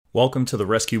Welcome to the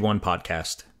Rescue One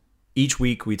podcast. Each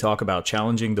week, we talk about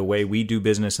challenging the way we do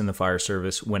business in the fire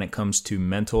service when it comes to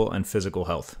mental and physical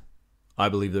health. I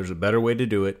believe there's a better way to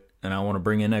do it, and I want to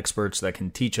bring in experts that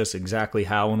can teach us exactly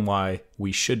how and why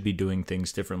we should be doing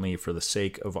things differently for the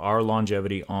sake of our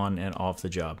longevity on and off the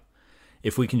job.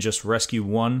 If we can just rescue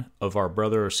one of our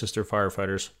brother or sister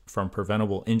firefighters from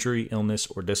preventable injury, illness,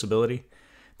 or disability,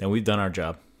 then we've done our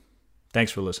job.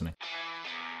 Thanks for listening.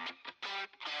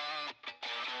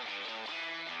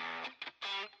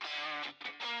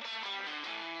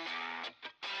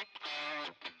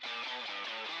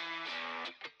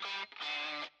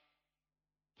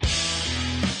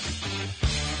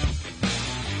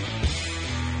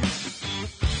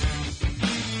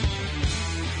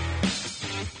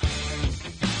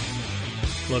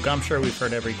 Look, I'm sure we've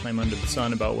heard every claim under the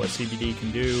sun about what CBD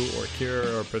can do or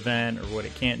cure or prevent or what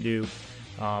it can't do.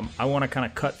 I want to kind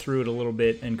of cut through it a little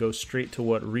bit and go straight to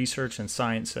what research and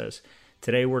science says.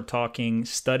 Today we're talking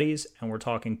studies and we're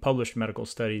talking published medical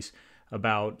studies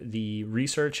about the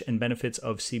research and benefits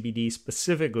of CBD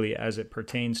specifically as it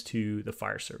pertains to the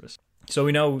fire service. So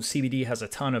we know CBD has a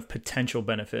ton of potential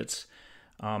benefits.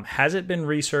 Has it been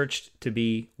researched to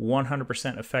be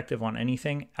 100% effective on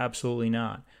anything? Absolutely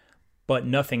not. But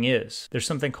nothing is. There's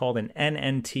something called an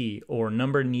NNT, or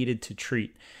number needed to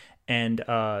treat. And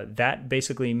that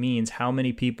basically means how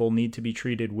many people need to be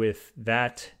treated with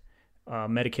that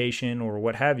medication or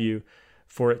what have you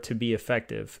for it to be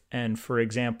effective. And for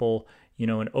example,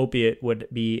 an opiate would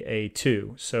be a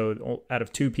 2. So out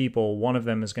of 2 people, one of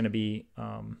them is going to be,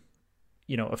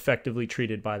 effectively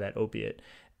treated by that opiate.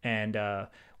 And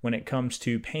when it comes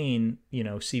to pain,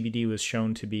 CBD was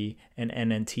shown to be an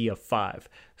NNT of 5.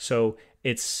 So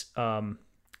it's,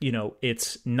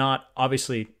 it's not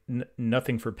obviously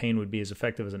nothing for pain would be as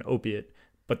effective as an opiate,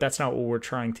 but that's not what we're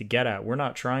trying to get at. We're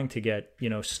not trying to get,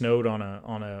 snowed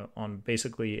on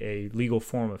basically a legal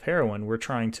form of heroin. We're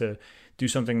trying to do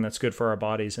something that's good for our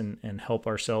bodies and help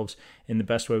ourselves in the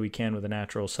best way we can with a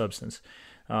natural substance.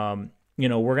 We're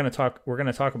going to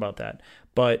talk about that,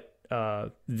 but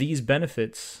these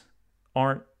benefits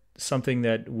aren't something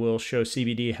that will show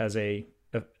CBD has a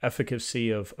efficacy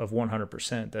of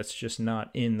 100%. That's just not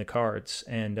in the cards,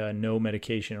 and no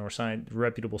medication or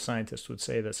reputable scientist would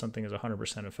say that something is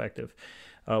 100% effective.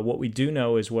 What we do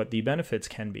know is what the benefits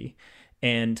can be,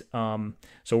 and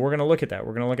so we're going to look at that.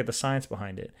 We're going to look at the science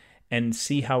behind it and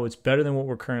see how it's better than what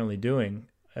we're currently doing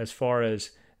as far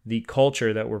as the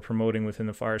culture that we're promoting within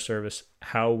the fire service,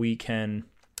 how we can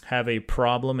have a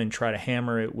problem and try to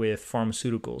hammer it with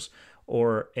pharmaceuticals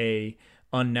or a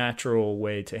unnatural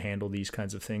way to handle these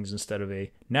kinds of things instead of a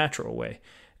natural way.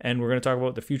 And we're going to talk about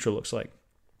what the future looks like.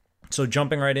 So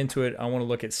jumping right into it, I want to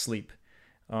look at sleep.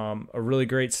 A really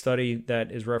great study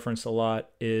that is referenced a lot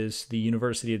is the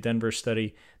University of Denver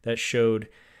study that showed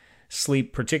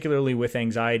sleep, particularly with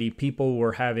anxiety. People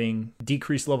were having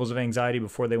decreased levels of anxiety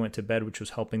before they went to bed, which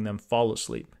was helping them fall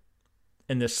asleep.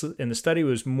 And the study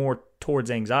was more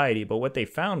towards anxiety, but what they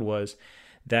found was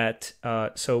that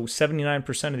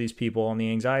 79% of these people on the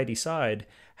anxiety side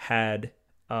had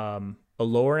a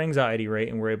lower anxiety rate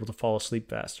and were able to fall asleep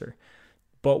faster.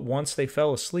 But once they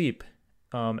fell asleep,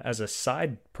 as a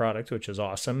side product, which is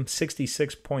awesome,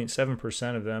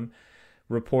 66.7% of them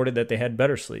reported that they had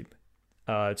better sleep.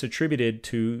 It's attributed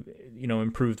to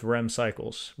improved REM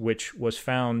cycles, which was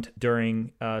found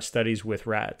during studies with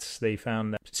rats. They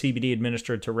found that CBD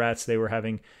administered to rats, they were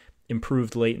having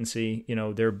improved latency,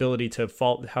 their ability to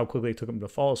how quickly it took them to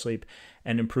fall asleep,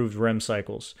 and improved REM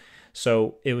cycles.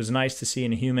 So it was nice to see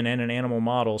in a human and an animal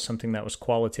model something that was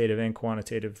qualitative and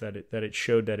quantitative, that it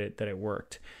showed that it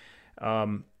worked.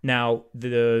 Now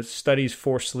the studies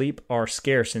for sleep are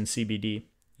scarce in CBD,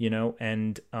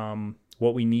 and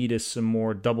what we need is some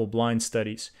more double-blind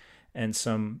studies and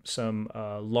some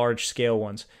large-scale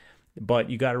ones. But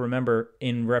you got to remember,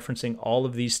 in referencing all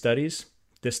of these studies,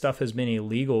 this stuff has been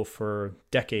illegal for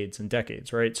decades and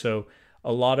decades, right? So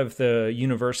a lot of the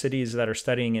universities that are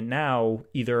studying it now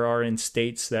either are in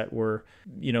states that were,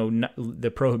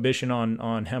 the prohibition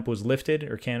on hemp was lifted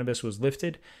or cannabis was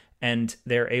lifted, and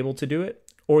they're able to do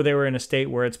it, or they were in a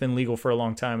state where it's been legal for a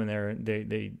long time and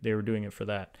they were doing it for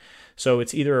that. So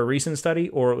it's either a recent study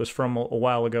or it was from a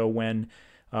while ago when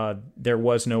there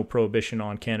was no prohibition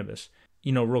on cannabis.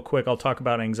 Real quick, I'll talk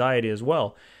about anxiety as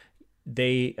well.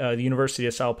 The University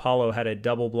of Sao Paulo had a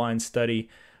double-blind study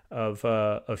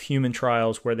of human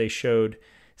trials where they showed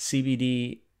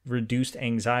CBD reduced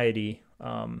anxiety,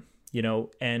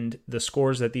 and the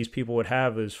scores that these people would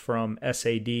have is from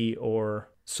SAD or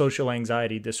social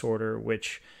anxiety disorder,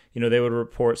 which, they would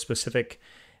report specific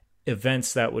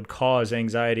events that would cause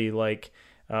anxiety, like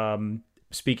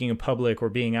speaking in public or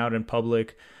being out in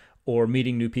public or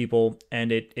meeting new people,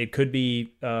 and it could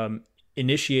be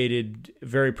initiated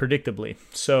very predictably.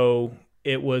 So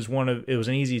it was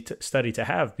an easy study to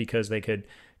have because they could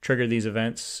trigger these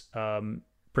events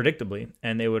predictably,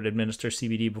 and they would administer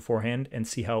CBD beforehand and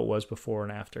see how it was before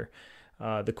and after.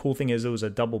 The cool thing is it was a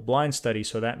double-blind study,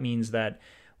 so that means that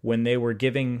when they were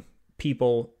giving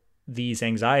people these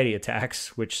anxiety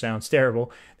attacks, which sounds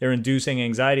terrible, they're inducing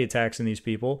anxiety attacks in these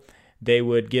people. They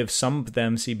would give some of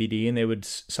them CBD, and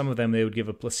some of them they would give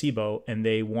a placebo, and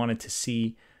they wanted to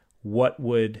see what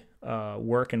would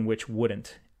work and which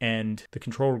wouldn't. And the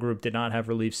control group did not have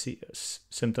relief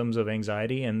symptoms of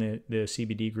anxiety, and the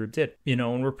CBD group did.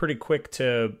 And we're pretty quick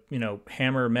to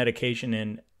hammer medication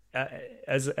in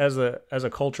as a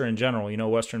culture in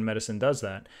general. Western medicine does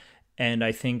that, and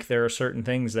I think there are certain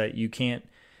things that you can't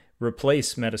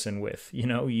replace medicine with.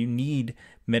 You need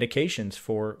medications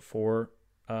for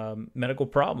medical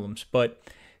problems, but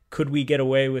could we get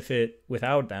away with it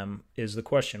without them is the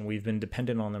question. We've been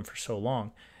dependent on them for so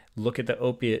long. Look at the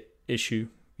opiate issue,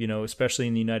 especially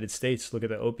in the United States. Look at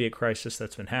the opiate crisis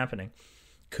that's been happening.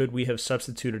 Could we have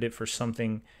substituted it for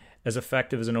something as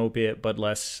effective as an opiate but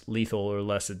less lethal or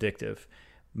less addictive?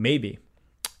 Maybe.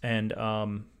 And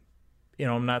I'm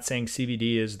not saying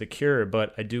CBD is the cure,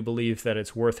 but I do believe that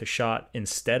it's worth a shot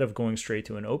instead of going straight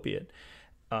to an opiate.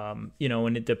 And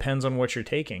it depends on what you're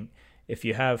taking. If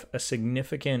you have a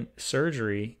significant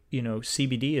surgery,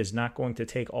 CBD is not going to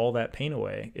take all that pain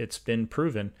away. It's been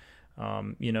proven.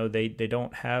 They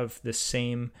don't have the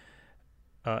same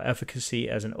efficacy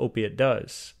as an opiate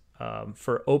does.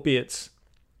 For opiates,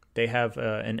 they have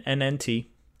an NNT,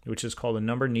 which is called a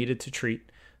number needed to treat.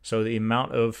 So the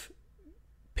amount of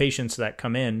patients that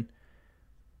come in,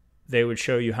 they would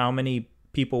show you how many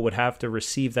people would have to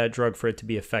receive that drug for it to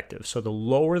be effective. So the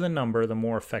lower the number, the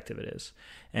more effective it is.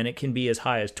 And it can be as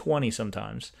high as 20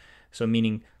 sometimes. So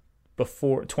meaning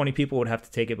before 20 people would have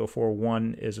to take it before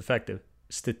one is effective,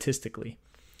 statistically.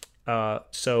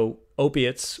 So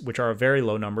opiates, which are a very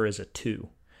low number, is a 2.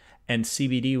 And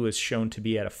CBD was shown to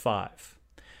be at a 5,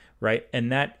 right? And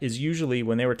that is usually,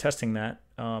 when they were testing that,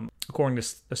 according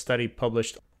to a study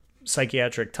published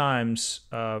Psychiatric Times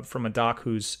from a doc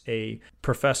who's a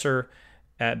professor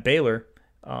at Baylor,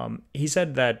 he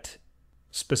said that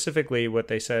specifically what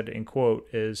they said in quote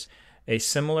is a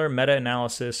similar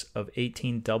meta-analysis of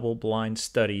 18 double-blind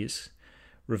studies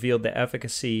revealed the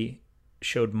efficacy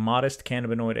showed modest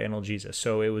cannabinoid analgesia.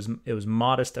 So it was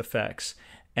modest effects,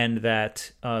 and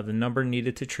that the number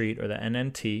needed to treat, or the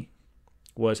NNT,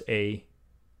 was a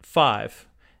 5,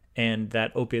 and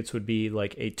that opiates would be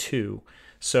like a 2.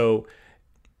 So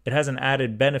it has an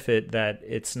added benefit that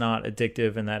it's not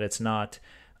addictive and that it's not,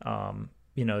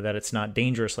 that it's not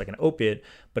dangerous like an opiate,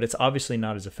 but it's obviously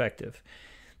not as effective.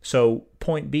 So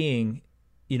point being,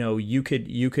 you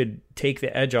could take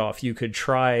the edge off. You could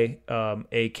try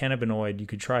a cannabinoid. You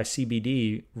could try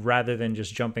CBD rather than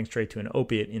just jumping straight to an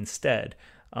opiate instead.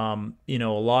 A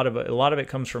lot of it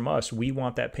comes from us. We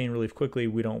want that pain relief quickly.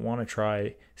 We don't want to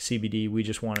try CBD. We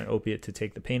just want an opiate to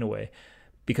take the pain away,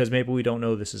 because maybe we don't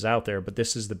know this is out there, but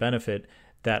this is the benefit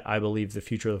that I believe the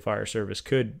future of the fire service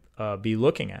could be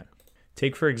looking at.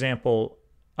 Take, for example,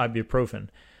 ibuprofen.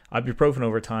 Ibuprofen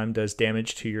over time does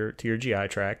damage to your GI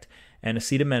tract, and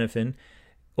acetaminophen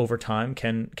over time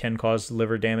can cause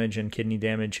liver damage and kidney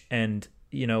damage, and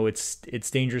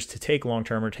it's dangerous to take long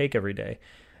term or take every day.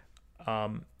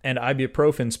 And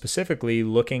ibuprofen specifically,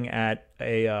 looking at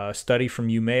a study from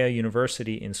Umeå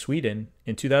University in Sweden,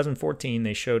 in 2014,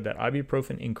 they showed that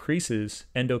ibuprofen increases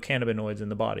endocannabinoids in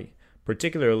the body,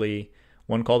 particularly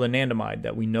one called anandamide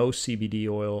that we know CBD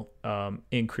oil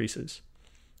increases.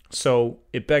 So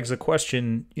it begs the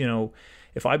question,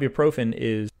 if ibuprofen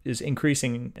is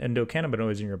increasing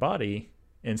endocannabinoids in your body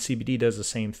and CBD does the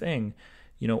same thing,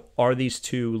 are these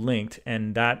two linked?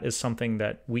 And that is something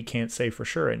that we can't say for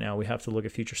sure right now. We have to look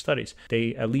at future studies.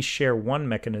 They at least share one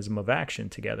mechanism of action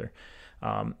together.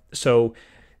 So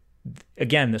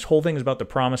again, this whole thing is about the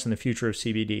promise and the future of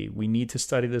CBD. We need to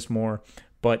study this more,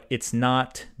 but it's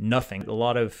not nothing. A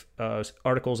lot of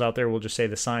articles out there will just say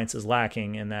the science is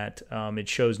lacking and that it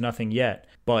shows nothing yet,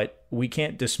 but we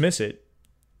can't dismiss it.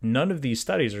 None of these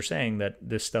studies are saying that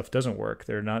this stuff doesn't work.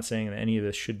 They're not saying that any of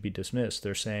this should be dismissed.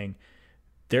 They're saying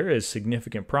there is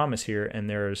significant promise here, and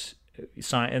there's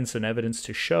science and evidence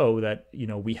to show that,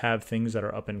 we have things that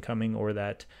are up and coming or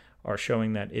that are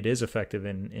showing that it is effective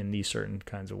in these certain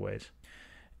kinds of ways.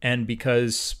 And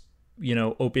because,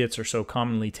 opiates are so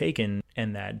commonly taken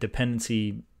and that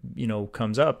dependency,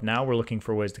 comes up, now we're looking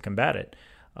for ways to combat it.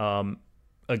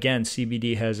 Again,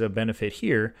 CBD has a benefit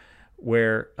here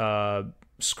where,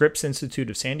 Scripps Institute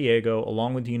of San Diego,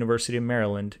 along with the University of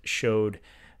Maryland, showed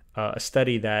a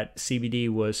study that CBD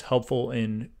was helpful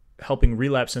in helping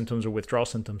relapse symptoms or withdrawal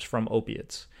symptoms from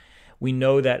opiates. We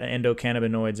know that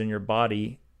endocannabinoids in your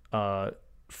body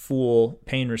fool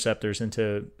pain receptors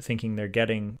into thinking they're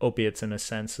getting opiates. In a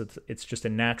sense, it's just a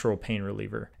natural pain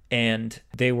reliever. And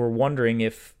they were wondering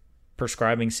if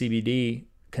prescribing CBD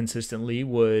consistently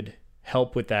would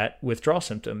help with that withdrawal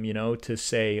symptom, to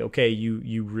say, okay,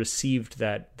 you received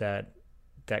that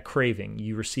craving,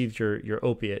 you received your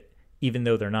opiate, even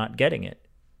though they're not getting it,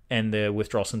 and the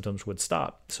withdrawal symptoms would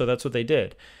stop. So that's what they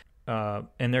did.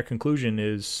 And their conclusion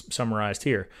is summarized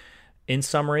here. In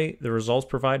summary, the results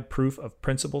provide proof of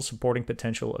principles supporting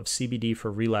potential of CBD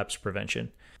for relapse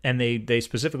prevention. And they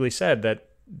specifically said that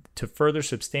to further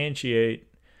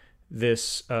substantiate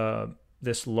this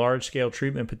large-scale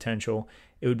treatment potential,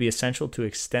 it would be essential to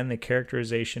extend the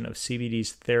characterization of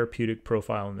CBD's therapeutic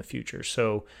profile in the future.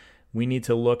 So we need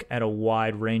to look at a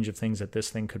wide range of things that this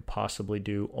thing could possibly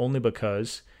do, only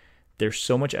because there's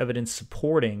so much evidence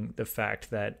supporting the fact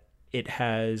that it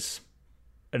has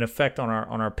an effect on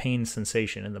our pain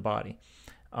sensation in the body.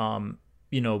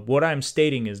 What I'm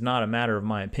stating is not a matter of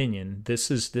my opinion.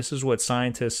 This is what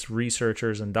scientists,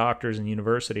 researchers, and doctors and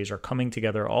universities are coming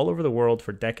together all over the world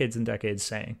for decades and decades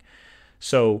saying.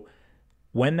 So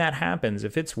when that happens,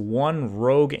 if it's one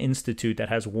rogue institute that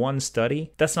has one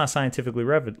study, that's not scientifically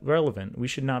relevant. We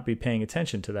should not be paying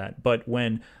attention to that. But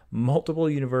when multiple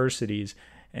universities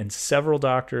and several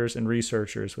doctors and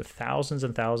researchers with thousands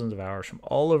and thousands of hours from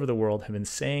all over the world have been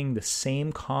saying the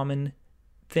same common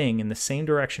thing in the same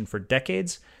direction for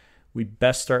decades, we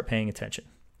best start paying attention.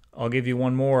 I'll give you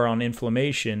one more on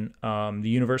inflammation. The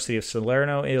University of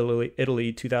Salerno,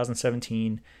 Italy,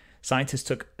 2017, scientists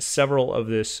took several of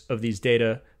these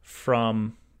data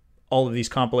from all of these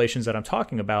compilations that I'm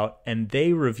talking about, and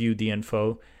they reviewed the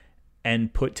info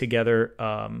and put together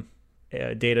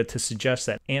data to suggest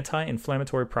that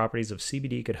anti-inflammatory properties of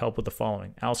CBD could help with the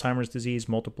following: Alzheimer's disease,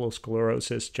 multiple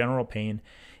sclerosis, general pain,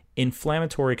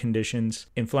 inflammatory conditions,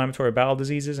 inflammatory bowel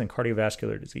diseases, and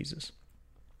cardiovascular diseases.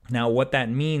 Now, what that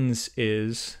means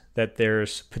is that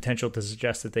there's potential to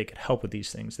suggest that they could help with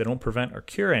these things. They don't prevent or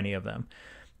cure any of them.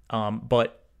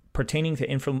 But pertaining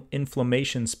to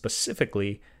inflammation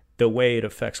specifically, the way it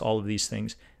affects all of these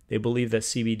things, they believe that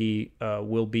CBD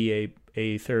will be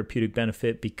a therapeutic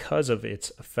benefit because of its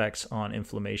effects on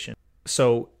inflammation.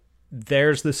 So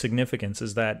there's the significance,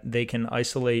 is that they can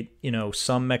isolate,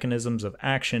 some mechanisms of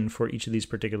action for each of these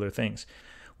particular things,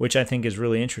 which I think is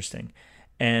really interesting.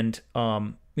 And,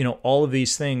 all of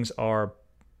these things are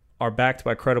backed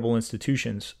by credible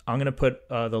institutions. I'm going to put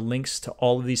the links to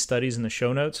all of these studies in the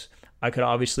show notes. I could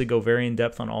obviously go very in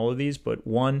depth on all of these, but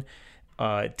one,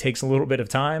 it takes a little bit of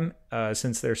time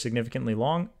since they're significantly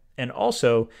long. And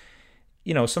also,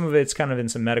 some of it's kind of in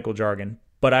some medical jargon,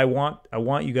 but I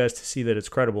want you guys to see that it's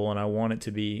credible, and I want it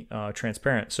to be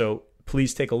transparent. So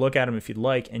please take a look at them if you'd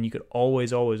like, and you could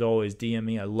always, always, always DM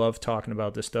me. I love talking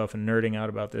about this stuff and nerding out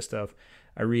about this stuff.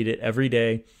 I read it every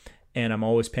day, and I'm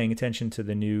always paying attention to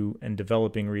the new and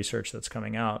developing research that's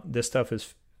coming out. This stuff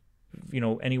is,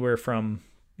 anywhere from,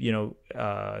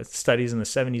 studies in the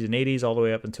 70s and 80s all the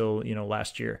way up until,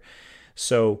 last year.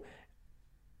 So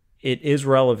it is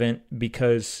relevant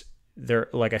because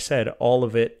like I said, all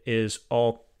of it is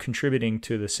all contributing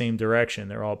to the same direction.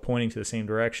 They're all pointing to the same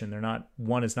direction.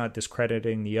 One is not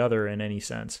discrediting the other in any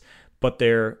sense, but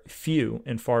they're few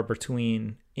and far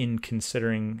between in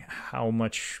considering how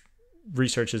much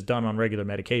research is done on regular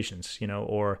medications,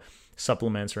 or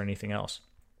supplements or anything else.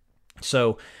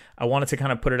 So I wanted to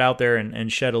kind of put it out there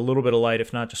and shed a little bit of light,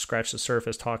 if not just scratch the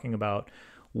surface, talking about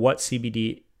what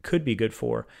CBD could be good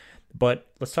for. But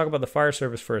let's talk about the fire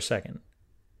service for a second.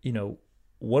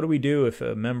 What do we do if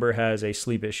a member has a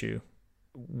sleep issue?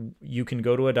 You can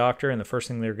go to a doctor, and the first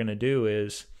thing they're going to do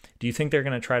is, do you think they're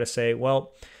going to try to say,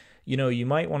 well, you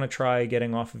might want to try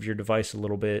getting off of your device a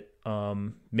little bit.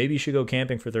 Maybe you should go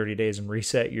camping for 30 days and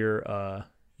reset your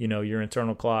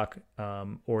internal clock,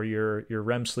 or your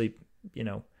REM sleep,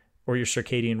 or your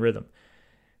circadian rhythm.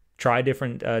 Try a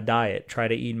different diet. Try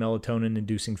to eat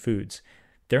melatonin-inducing foods.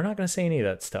 They're not going to say any of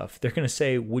that stuff. They're going to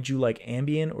say, would you like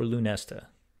Ambien or Lunesta?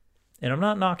 And I'm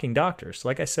not knocking doctors.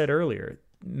 Like I said earlier,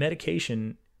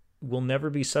 medication will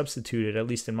never be substituted, at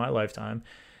least in my lifetime,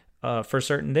 for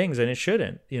certain things, and it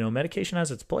shouldn't. Medication has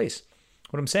its place.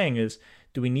 What I'm saying is,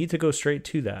 do we need to go straight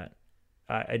to that?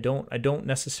 I don't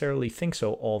necessarily think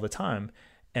so all the time.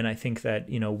 And I think that,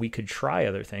 we could try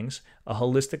other things. A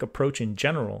holistic approach in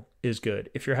general is good.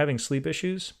 If you're having sleep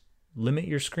issues, limit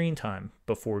your screen time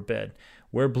before bed,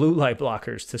 wear blue light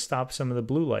blockers to stop some of the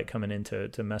blue light coming in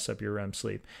to mess up your REM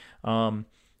sleep.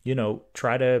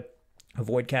 Try to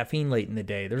avoid caffeine late in the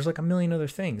day. There's like a million other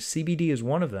things. CBD is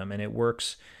one of them, and it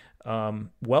works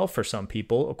well for some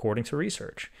people according to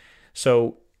research.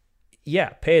 So yeah,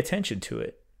 pay attention to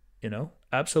it,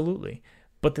 absolutely.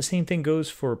 But the same thing goes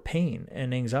for pain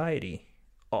and anxiety.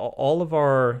 All of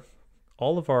our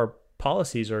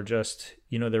policies are just,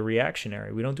 they're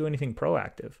reactionary. We don't do anything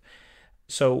proactive.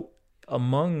 So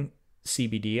among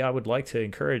CBD, I would like to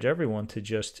encourage everyone to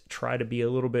just try to be a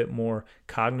little bit more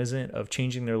cognizant of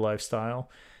changing their lifestyle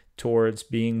towards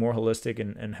being more holistic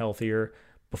and healthier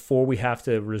before we have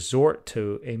to resort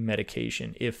to a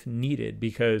medication if needed,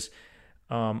 because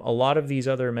a lot of these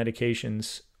other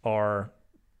medications are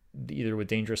either with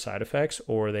dangerous side effects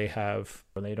or they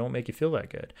don't make you feel that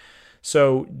good.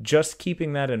 So just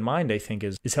keeping that in mind, I think,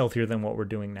 is healthier than what we're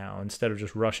doing now, instead of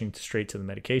just rushing straight to the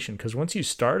medication. Because once you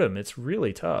start them, it's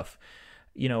really tough.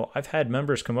 I've had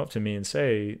members come up to me and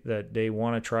say that they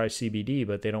want to try CBD,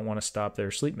 but they don't want to stop their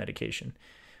sleep medication.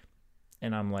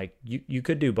 And I'm like, you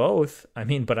could do both.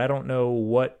 But I don't know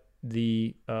what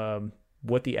the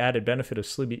added benefit of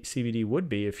CBD would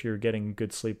be if you're getting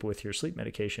good sleep with your sleep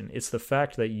medication. It's the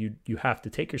fact that you have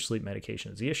to take your sleep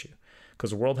medication is the issue,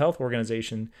 because the World Health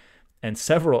Organization and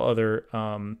several other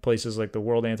places like the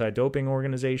World Anti-Doping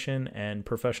Organization and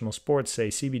professional sports say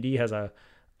CBD has a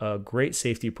great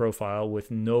safety profile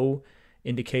with no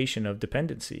indication of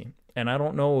dependency. And I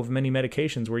don't know of many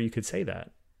medications where you could say that.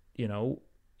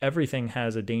 Everything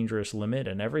has a dangerous limit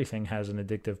and everything has an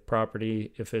addictive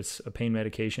property if it's a pain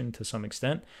medication to some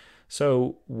extent.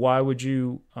 So why would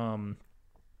you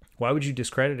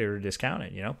discredit it or discount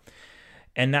it,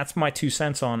 And that's my 2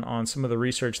 cents on some of the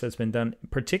research that's been done,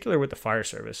 particularly with the fire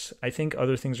service. I think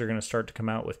other things are going to start to come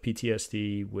out with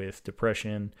PTSD, with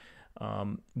depression.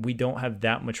 We don't have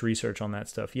that much research on that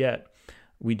stuff yet.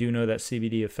 We do know that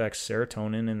CBD affects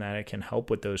serotonin and that it can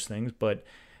help with those things, but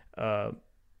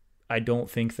I don't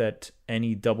think that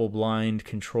any double-blind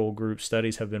control group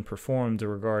studies have been performed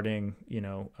regarding,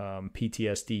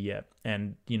 PTSD yet.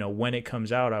 And, when it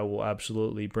comes out, I will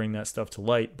absolutely bring that stuff to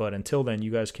light. But until then, you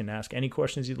guys can ask any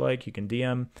questions you'd like. You can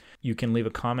DM. You can leave a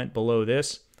comment below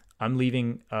this. I'm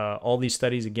leaving all these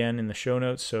studies again in the show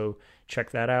notes, so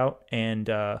check that out. And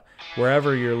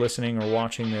wherever you're listening or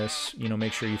watching this,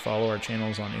 make sure you follow our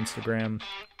channels on Instagram,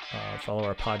 follow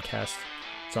our podcast.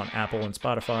 It's on Apple and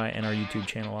Spotify, and our YouTube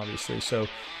channel, obviously. So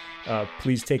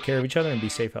please take care of each other and be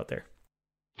safe out there.